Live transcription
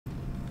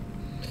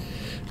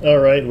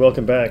Alright,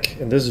 welcome back.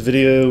 In this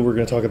video we're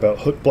going to talk about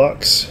hook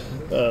blocks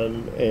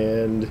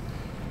and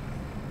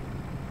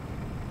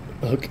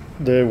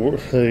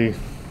the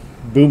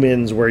boom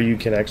ends where you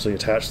can actually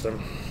attach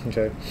them.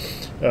 Okay,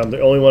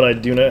 the only one I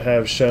do not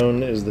have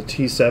shown is the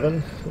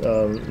T7.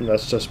 And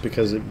that's just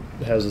because it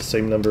has the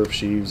same number of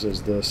sheaves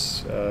as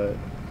this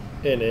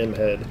NM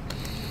head.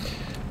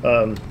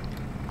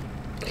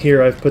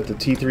 Here I've put the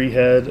T3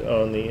 head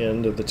on the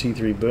end of the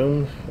T3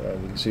 boom.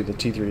 You can see the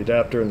T3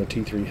 adapter and the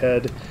T3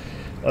 head.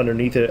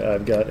 Underneath it,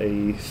 I've got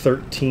a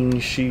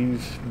 13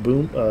 sheave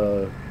boom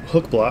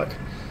hook block,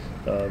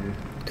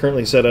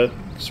 currently set up,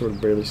 sort of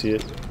barely see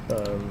it,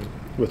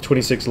 with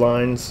 26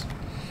 lines.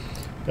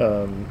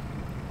 Then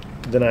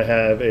I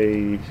have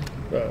a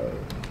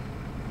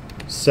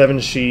 7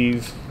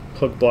 sheave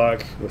hook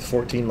block with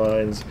 14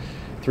 lines,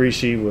 3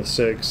 sheave with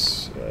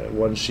 6,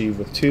 1 sheave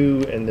with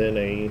 2, and then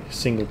a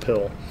single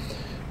pill.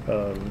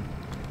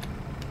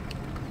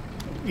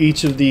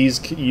 Each of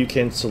these you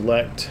can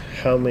select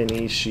how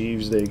many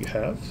sheaves they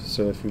have.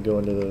 So if we go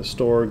into the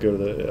store, go to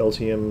the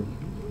LTM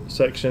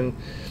section,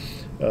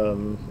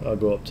 I'll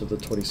go up to the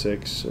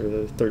 26 or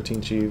the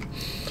 13 sheave.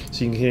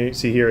 So you can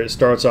see here it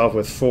starts off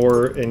with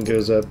 4 and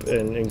goes up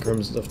in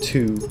increments of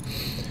 2.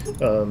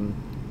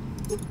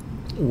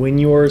 When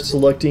you are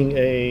selecting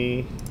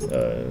a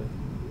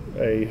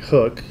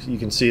hook, you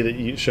can see that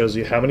it shows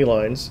you how many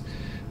lines,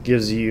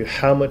 gives you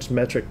how much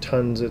metric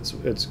tons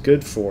it's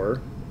good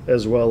for,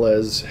 as well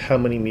as how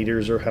many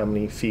meters or how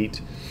many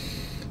feet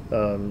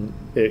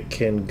it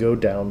can go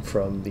down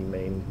from the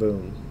main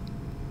boom,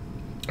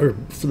 or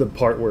for the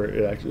part where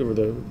it actually, or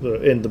the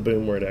end of the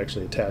boom where it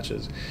actually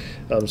attaches.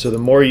 So the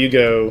more you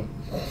go,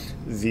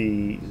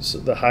 the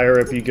higher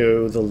up you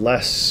go, the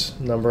less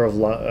number of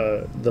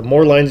the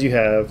more lines you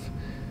have,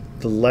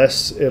 the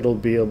less it'll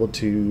be able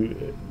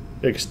to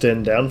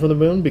extend down from the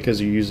boom because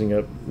you're using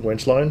a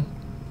winch line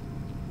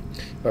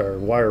or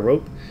wire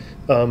rope.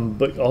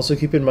 But also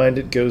keep in mind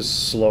it goes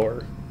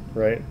slower,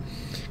 right?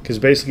 Because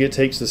basically it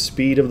takes the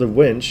speed of the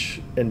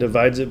winch and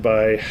divides it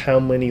by how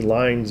many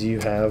lines you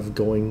have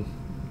going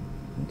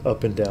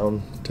up and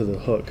down to the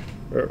hook,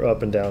 or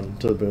up and down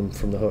to the boom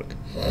from the hook.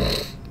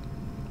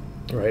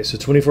 Right, so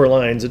 24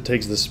 lines, it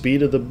takes the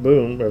speed of the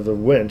boom, or the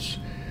winch,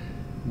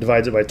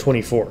 divides it by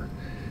 24.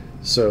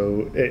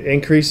 So it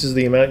increases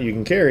the amount you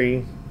can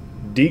carry,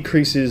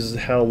 decreases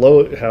how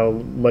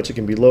much it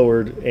can be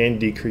lowered, and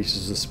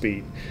decreases the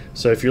speed.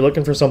 So if you're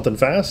looking for something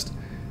fast,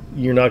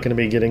 you're not going to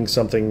be getting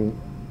something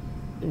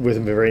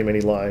with very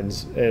many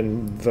lines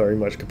and very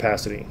much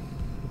capacity,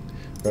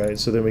 right?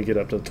 So then we get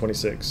up to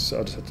 26.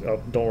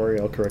 Don't worry,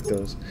 I'll correct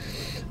those.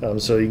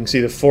 So you can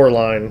see the 4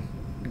 line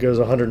goes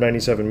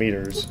 197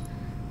 meters,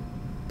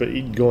 but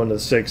going to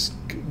 6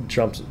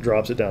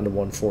 drops it down to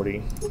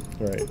 140,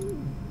 right?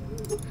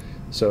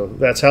 So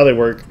that's how they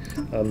work.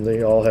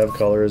 They all have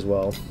color as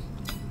well.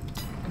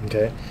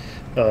 Okay,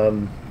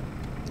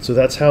 so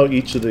that's how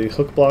each of the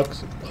hook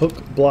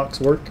blocks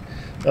work.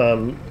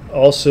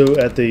 Also,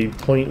 at the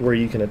point where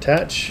you can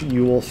attach,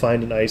 you will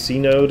find an IC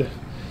node,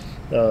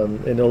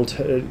 and it'll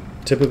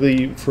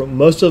typically, for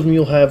most of them,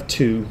 you'll have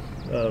 2.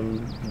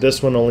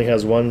 This one only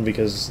has 1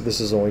 because this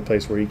is the only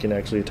place where you can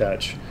actually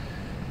attach.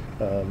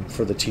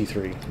 For the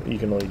T3, you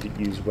can only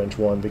use winch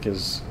 1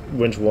 because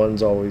winch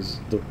 1's always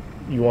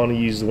you want to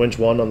use the winch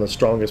 1 on the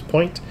strongest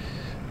point,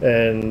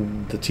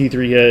 and the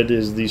T3 head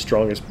is the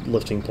strongest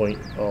lifting point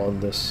on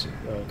this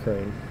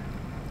crane.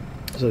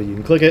 So you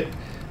can click it,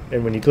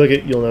 and when you click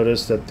it, you'll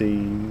notice that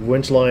the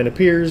winch line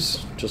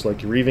appears just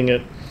like you're reeving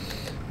it,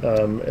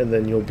 and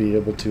then you'll be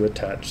able to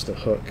attach the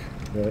hook.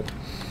 Right?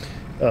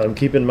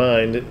 Keep in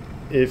mind,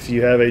 if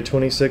you have a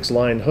 26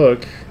 line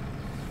hook,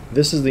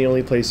 this is the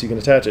only place you can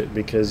attach it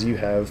because you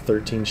have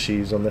 13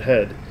 sheaves on the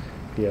head.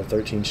 You have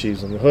 13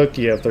 sheaves on the hook,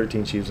 you have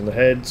 13 sheaves on the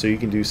head, so you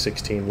can do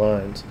 16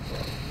 lines.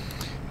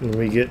 When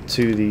we get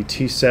to the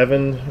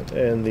T7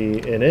 and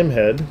the NM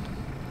head,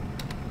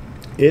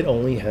 it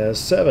only has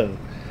 7.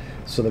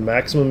 So the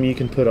maximum you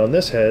can put on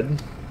this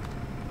head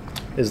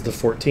is the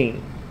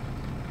 14.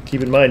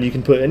 Keep in mind, you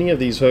can put any of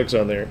these hooks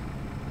on there.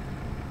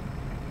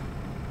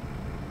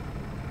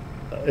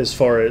 As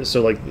far as,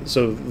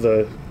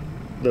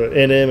 the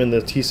NM and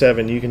the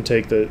T7, you can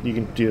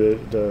do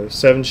the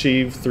 7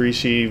 sheave, 3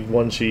 sheave,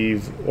 1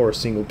 sheave, or a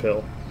single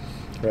pill,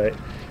 right?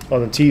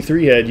 On the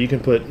T3 head, you can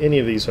put any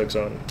of these hooks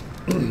on,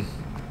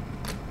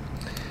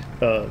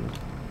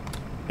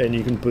 and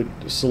you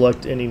can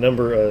select any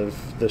number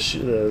of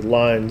the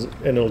lines,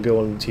 and it'll go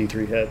on the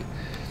T3 head.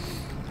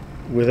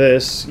 With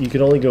this, you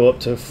can only go up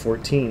to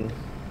 14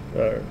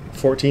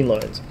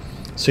 lines,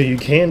 so you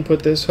can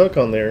put this hook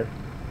on there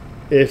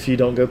if you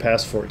don't go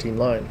past 14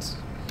 lines.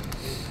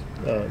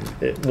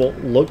 It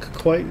won't look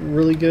quite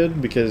really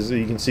good because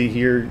you can see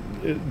here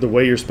the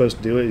way you're supposed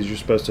to do it is you're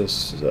supposed to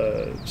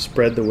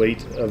spread the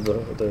weight of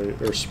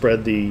or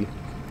spread the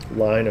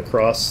line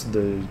across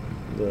the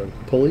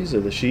pulleys or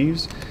the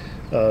sheaves.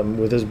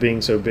 With this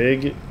being so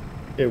big,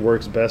 it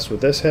works best with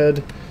this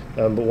head,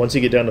 but once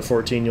you get down to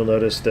 14, you'll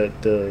notice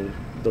that the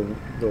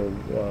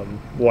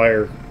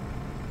wire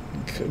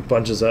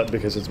bunches up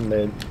because it's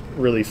meant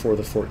really for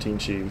the 14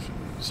 sheave.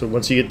 So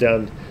once you get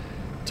down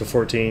to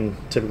 14,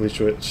 typically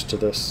switch to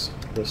this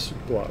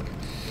block.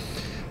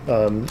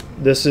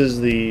 This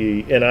is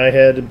the NI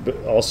head,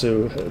 but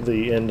also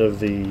the end of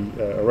the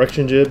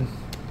erection jib,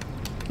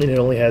 and it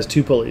only has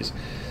 2 pulleys.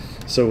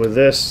 So with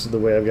this, the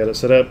way I've got it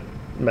set up,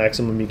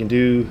 maximum you can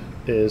do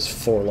is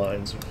 4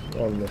 lines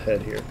on the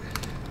head here.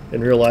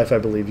 In real life, I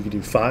believe you could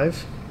do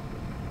 5,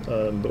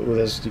 but with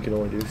this, you can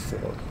only do 4.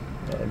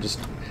 Just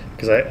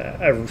because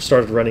I've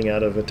started running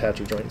out of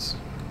attacher joints.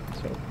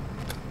 So,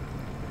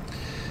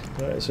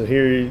 all right, so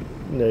here,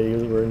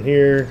 we're in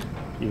here.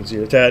 You can see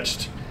it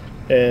attached,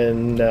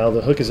 and now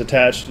the hook is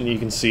attached, and you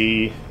can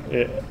see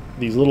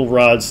these little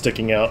rods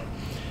sticking out.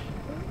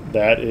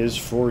 That is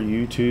for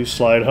you to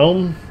slide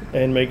home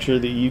and make sure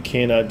that you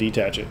cannot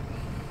detach it.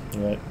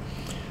 All right.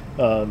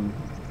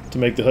 To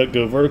make the hook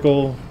go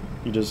vertical,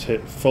 you just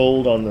hit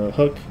fold on the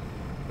hook,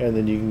 and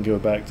then you can go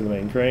back to the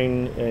main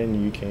crane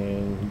and you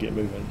can get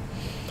moving.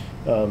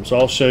 So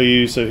I'll show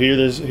you. So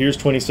here's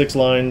 26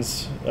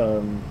 lines.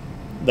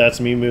 That's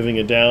me moving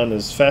it down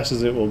as fast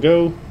as it will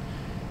go.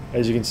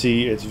 As you can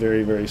see, it's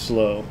very, very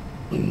slow.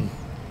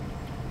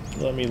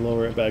 Let me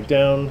lower it back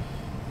down,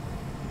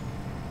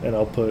 and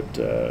I'll put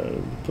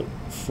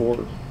four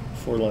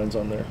lines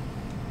on there.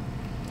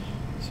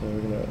 So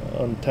we're gonna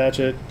unattach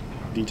it,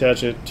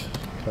 detach it,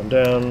 come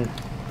down,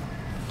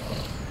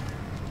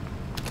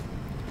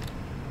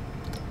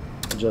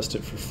 adjust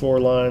it for 4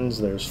 lines.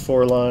 There's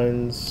 4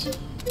 lines.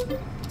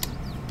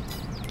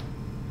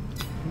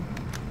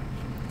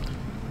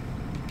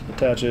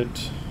 Attach it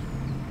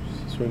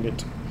so we can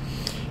get.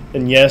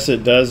 And yes,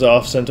 it does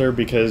off center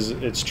because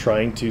it's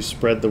trying to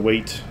spread the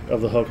weight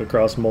of the hook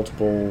across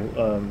multiple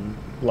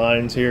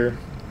lines here.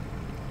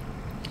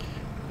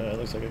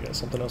 Looks like I got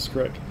something else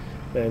correct.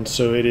 And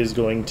so it is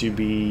going to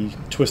be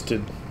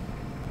twisted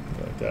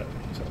like that.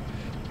 So,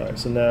 all right,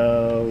 so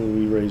now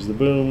we raise the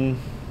boom.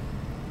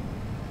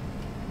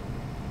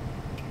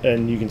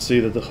 And you can see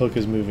that the hook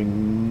is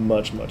moving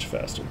much, much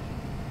faster.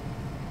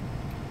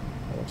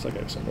 Looks like I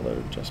have some other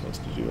adjustments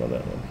to do on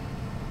that one.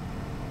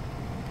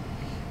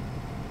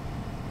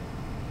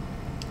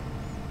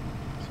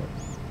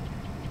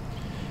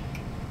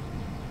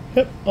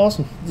 Yep,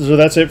 awesome. So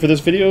that's it for this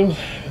video.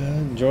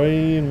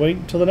 Enjoy and wait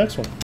until the next one.